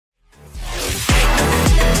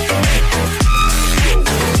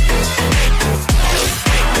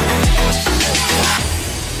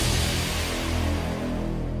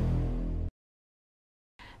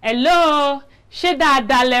Hello, ṣé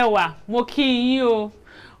dáadáa lẹ́wà, mo kí yín o.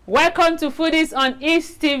 Welcome to Foodies on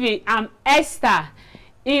East TV. I'm Esther.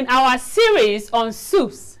 In our series on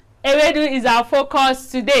soups, ewedu is our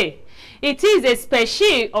focus today. It is a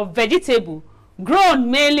species of vegetable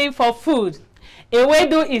grown mainly for food.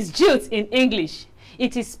 Ewedu is jute in English.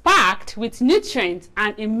 It is packed with nutrients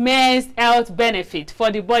and immense health benefit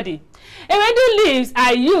for the body. Ewedu leaves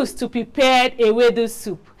are used to prepare ewedu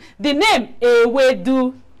soup. The name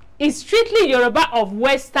ewedu is strictly Yoruba of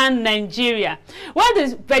Western Nigeria, where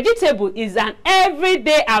the vegetable is an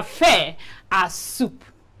everyday affair as soup.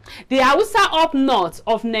 The Hausa up north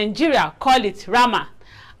of Nigeria call it rama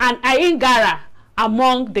and aingara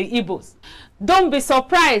among the Igbos. Don't be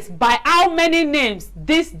surprised by how many names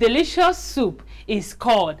this delicious soup is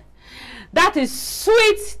called. That is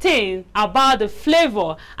sweet thing about the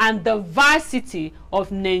flavor and diversity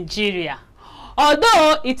of Nigeria.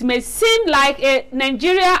 Although it may seem like a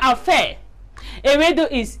Nigeria affair, ewedu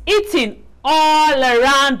is eaten all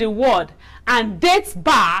around the world and dates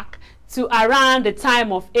back to around the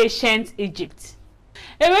time of ancient Egypt.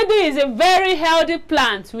 Ewedu is a very healthy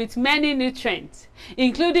plant with many nutrients,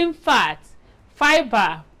 including fat,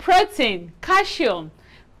 fiber, protein, calcium,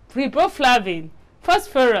 riboflavin,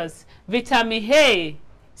 phosphorus, vitamin A,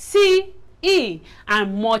 C, E,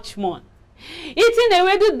 and much more. Eating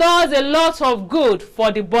ewedu does a lot of good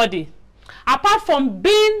for the body. Apart from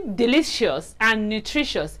being delicious and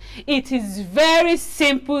nutritious, it is very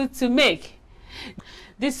simple to make.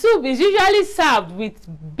 The soup is usually served with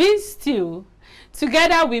bean stew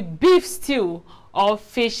together with beef stew or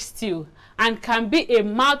fish stew and can be a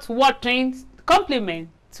mouth-watering complement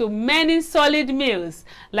to many solid meals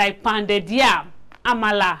like pounded yam,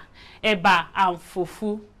 amala, eba, and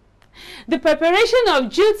fufu. The preparation of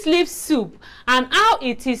jute leaf soup and how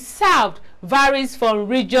it is served varies from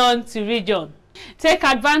region to region. Take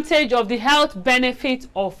advantage of the health benefits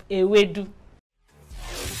of ewedu.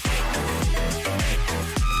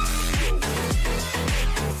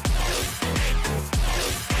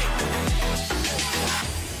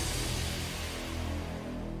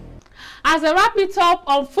 As I wrap it up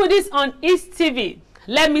on Foodies on East TV,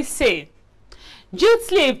 let me say, jute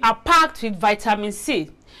leaves are packed with vitamin C,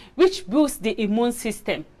 which boosts the immune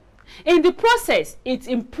system. In the process, it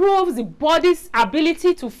improves the body's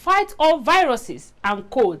ability to fight off viruses and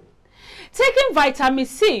cold. Taking vitamin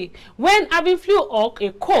C when having flu or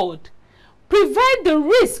a cold prevents the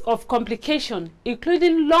risk of complications,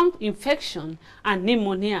 including lung infection and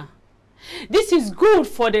pneumonia. This is good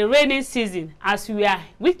for the rainy season as we are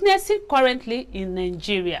witnessing currently in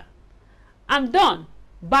Nigeria. I'm done.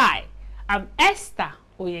 Bye. I'm Esther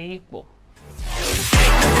Oyeyipo.